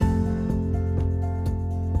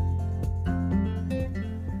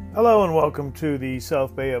Hello and welcome to the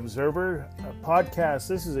South Bay Observer podcast.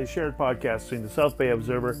 This is a shared podcast between the South Bay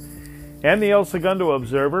Observer and the El Segundo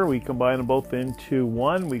Observer. We combine them both into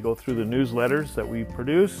one. We go through the newsletters that we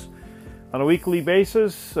produce on a weekly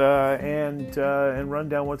basis and run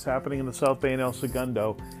down what's happening in the South Bay and El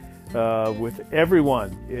Segundo with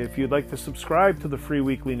everyone. If you'd like to subscribe to the free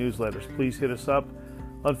weekly newsletters, please hit us up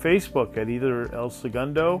on Facebook at either El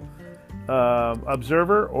Segundo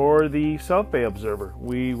Observer or the South Bay Observer.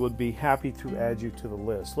 We would be happy to add you to the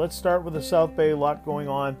list. Let's start with the South Bay. A lot going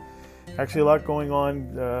on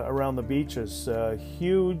around the beaches.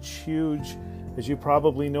 Huge, as you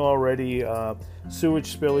probably know already,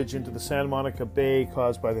 sewage spillage into the Santa Monica Bay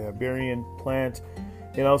caused by the Hibernian plant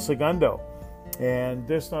in El Segundo. And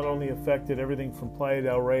this not only affected everything from Playa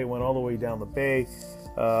del Rey, went all the way down the bay,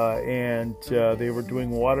 and they were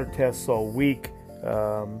doing water tests all week.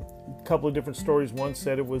 A couple of different stories. One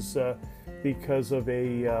said it was because of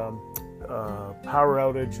a power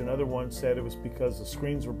outage. Another one said it was because the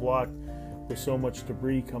screens were blocked with so much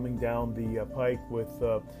debris coming down the pike with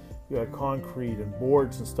concrete and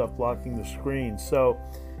boards and stuff blocking the screens. So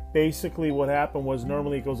basically what happened was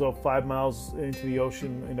normally it goes out 5 miles into the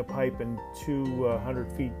ocean in a pipe and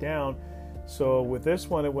 200 feet down. So with this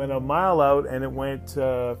one, it went a mile out and it went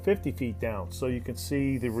 50 feet down. So you can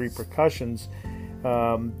see the repercussions.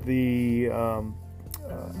 The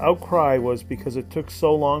outcry was because it took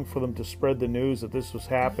so long for them to spread the news that this was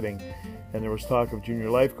happening, and there was talk of junior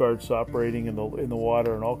lifeguards operating in the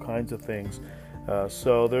water and all kinds of things.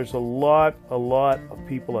 So there's a lot of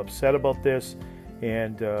people upset about this,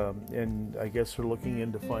 and I guess they're looking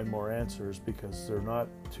in to find more answers because they're not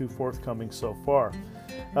too forthcoming so far.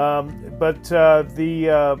 But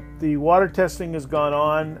the water testing has gone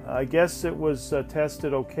on. I guess it was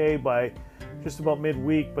tested okay by just about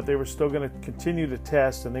midweek, but they were still going to continue to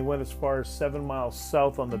test, and they went as far as 7 miles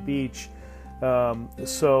south on the beach.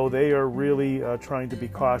 So they are really trying to be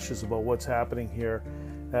cautious about what's happening here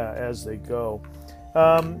as they go.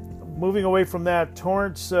 Moving away from that,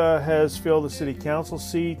 Torrance has filled the city council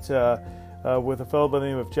seat with a fellow by the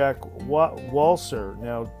name of Jack Walser.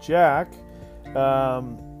 Now, Jack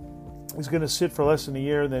is going to sit for less than a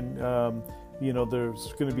year, and then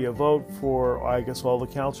there's going to be a vote for, I guess, all the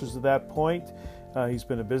councillors at that point. He's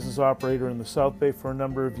been a business operator in the South Bay for a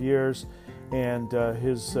number of years, and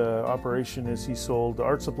his operation is he sold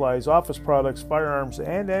art supplies, office products, firearms,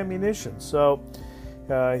 and ammunition. So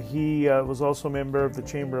he was also a member of the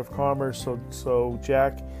Chamber of Commerce, so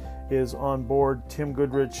Jack is on board. Tim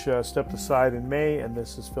Goodrich stepped aside in May, and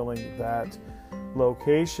this is filling that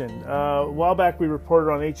location. A while back we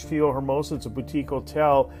reported on HTO Hermosa. It's a boutique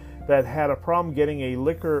hotel that had a problem getting a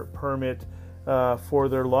liquor permit for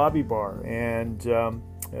their lobby bar, and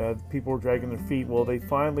people were dragging their feet. Well, they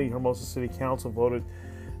finally, Hermosa City Council voted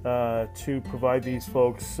to provide these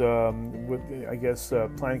folks with, I guess,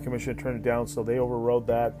 Planning Commission turned it down, so they overrode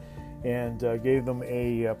that and gave them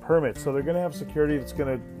a permit. So they're going to have security that's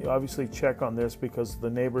going to obviously check on this because the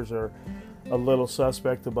neighbors are a little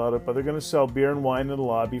suspect about it, but they're going to sell beer and wine in the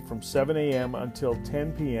lobby from 7 a.m. until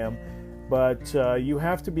 10 p.m., but you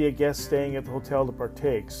have to be a guest staying at the hotel to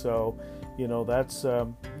partake. So, that's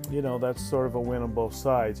sort of a win on both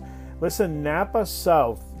sides. Listen, Napa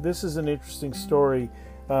South. This is an interesting story.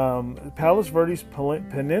 Palos Verdes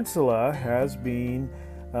Peninsula has been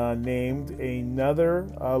named another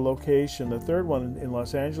location, the third one in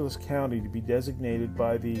Los Angeles County, to be designated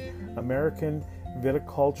by the American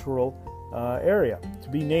Viticultural Area. To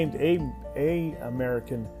be named a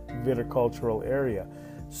American Viticultural Area.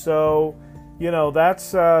 So,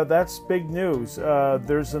 that's big news.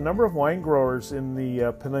 There's a number of wine growers in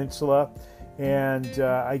the peninsula, and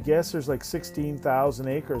I guess there's like 16,000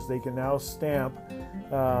 acres. They can now stamp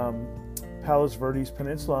Palos Verdes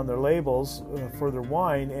Peninsula on their labels for their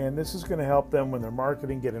wine, and this is going to help them when they're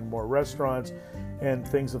marketing, get in more restaurants and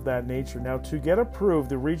things of that nature. Now, to get approved,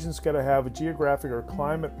 the region's got to have a geographic or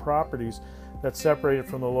climate properties that separate it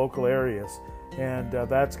from the local areas. And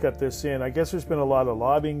that's got this in. I guess there's been a lot of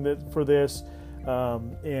lobbying for this,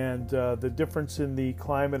 and the difference in the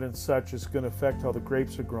climate and such is going to affect how the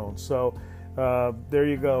grapes are grown. So there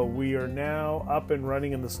you go. We are now up and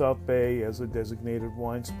running in the South Bay as a designated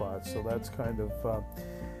wine spot. So that's kind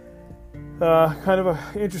of an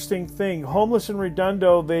interesting thing. Homeless in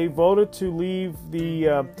Redondo, they voted to leave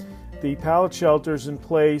the pallet shelters in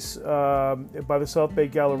place by the South Bay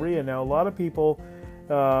Galleria. Now, a lot of people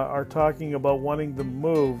are talking about wanting them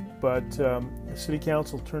moved, but the City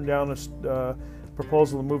Council turned down a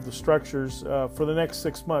proposal to move the structures for the next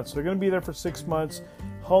 6 months. So they're going to be there for 6 months.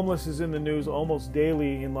 Homeless is in the news almost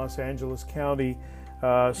daily in Los Angeles County.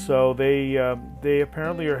 So they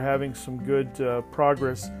apparently are having some good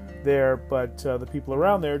progress there, but the people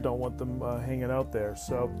around there don't want them hanging out there.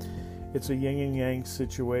 So it's a yin and yang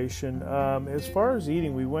situation. As far as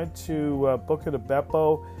eating, we went to Boca de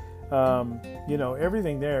Beppo.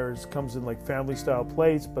 Everything there comes in like family style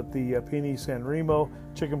plates, but the pini San Remo,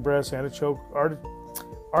 chicken breast, artichoke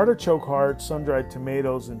heart, sun-dried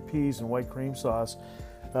tomatoes and peas and white cream sauce.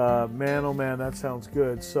 Man, oh man, that sounds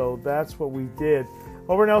good. So that's what we did.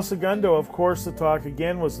 Over in El Segundo, of course, the talk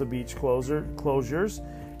again was the beach closures.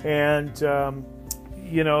 And,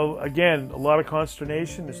 again, a lot of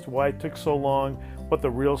consternation as to why it took so long, what the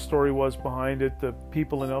real story was behind it. The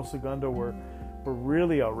people in El Segundo were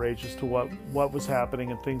really outrageous to what was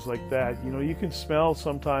happening and things like that. You can smell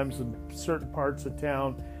sometimes in certain parts of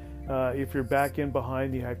town, if you're back in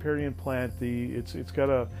behind the Hyperion plant, it's got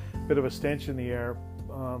a bit of a stench in the air.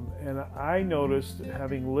 And I noticed,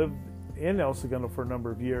 having lived in El Segundo for a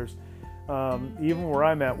number of years, even where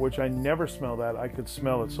I'm at, which I never smell that, I could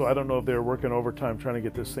smell it. So I don't know if they were working overtime trying to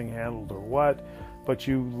get this thing handled or what, but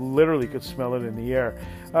you literally could smell it in the air.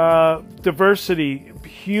 Diversity,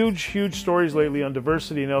 huge stories lately on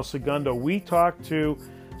diversity in El Segundo. We talked to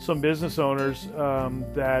some business owners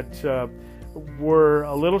that were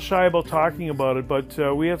a little shy about talking about it, but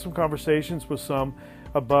we had some conversations with some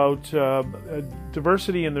about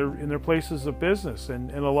diversity in their places of business,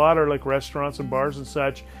 and a lot are like restaurants and bars and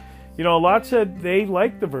such. A lot said they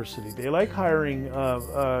like diversity. They like hiring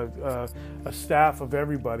a staff of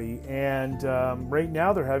everybody, and right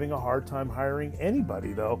now they're having a hard time hiring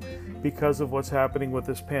anybody, though, because of what's happening with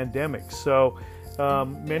this pandemic. So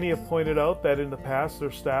many have pointed out that in the past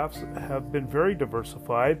their staffs have been very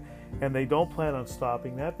diversified, and they don't plan on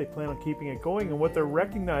stopping that. They plan on keeping it going, and what they're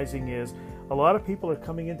recognizing is a lot of people are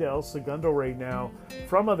coming into El Segundo right now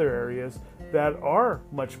from other areas that are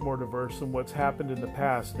much more diverse than what's happened in the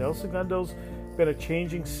past. El Segundo's been a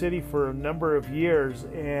changing city for a number of years,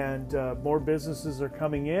 and more businesses are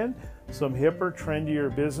coming in. Some hipper,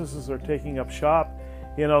 trendier businesses are taking up shop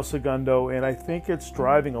in El Segundo, and I think it's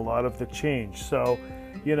driving a lot of the change. So,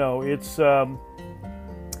 it's going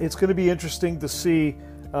to be interesting to see.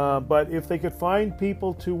 But if they could find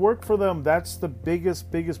people to work for them, that's the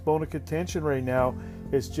biggest bone of contention right now,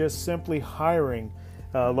 is just simply hiring.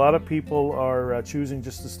 A lot of people are choosing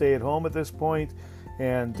just to stay at home at this point,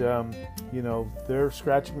 and they're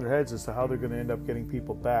scratching their heads as to how they're going to end up getting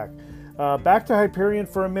people back. Back to Hyperion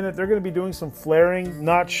for a minute. They're going to be doing some flaring.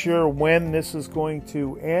 Not sure when this is going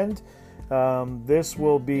to end. This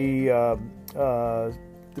will be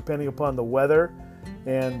depending upon the weather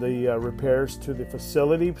and the repairs to the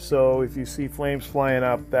facility. So if you see flames flying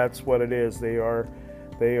up, that's what it is. They are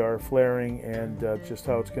flaring, and just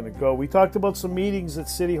how it's going to go. We talked about some meetings at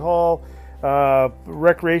City Hall,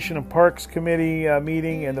 Recreation and Parks Committee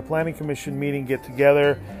meeting and the Planning Commission meeting get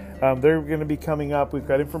together. They're going to be coming up. We've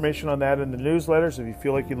got information on that in the newsletters. If you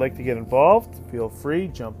feel like you'd like to get involved, feel free,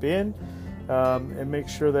 jump in, and make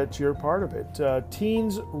sure that you're part of it.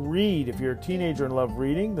 Teens read. If you're a teenager and love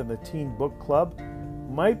reading, then the Teen Book Club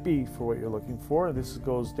might be for what you're looking for. This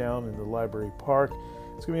goes down in the Library Park.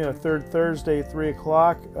 It's going to be on a third Thursday, 3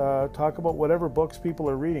 o'clock. Talk about whatever books people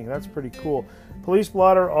are reading. That's pretty cool. Police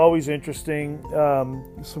blotter, always interesting.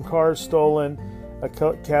 Some cars stolen,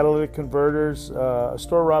 catalytic converters, a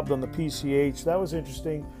store robbed on the PCH. That was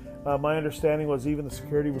interesting. My understanding was even the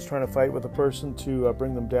security was trying to fight with a person to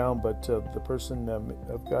bring them down, but the person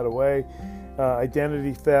got away.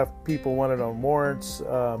 Identity theft, people wanted on warrants,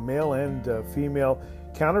 male and female.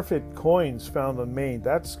 Counterfeit coins found on Maine.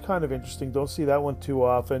 That's kind of interesting. Don't see that one too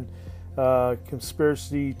often.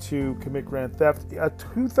 Conspiracy to commit grand theft. A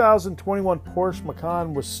 2021 Porsche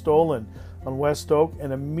Macan was stolen on West Oak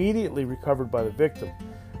and immediately recovered by the victim.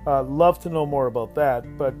 Love to know more about that,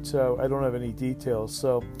 but I don't have any details.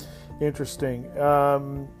 So interesting.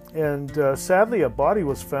 And sadly, a body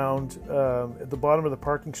was found at the bottom of the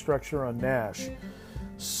parking structure on Nash.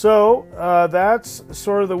 So that's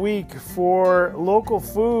sort of the week. For local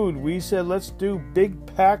food, we said let's do Big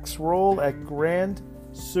Pax roll at Grand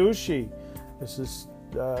Sushi. This is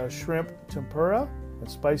shrimp tempura and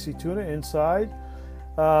spicy tuna inside.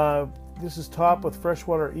 This is topped with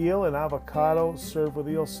freshwater eel and avocado, served with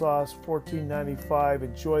eel sauce, $14.95.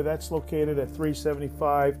 Enjoy. That's located at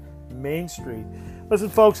 375 Main Street. Listen,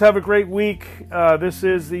 folks, have a great week. This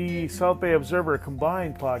is the South Bay Observer, a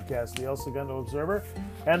combined podcast, the El Segundo Observer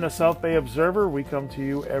and the South Bay Observer. We come to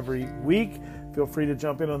you every week. Feel free to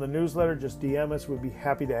jump in on the newsletter. Just DM us. We'd be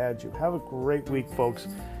happy to add you. Have a great week, folks,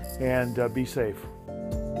 and be safe.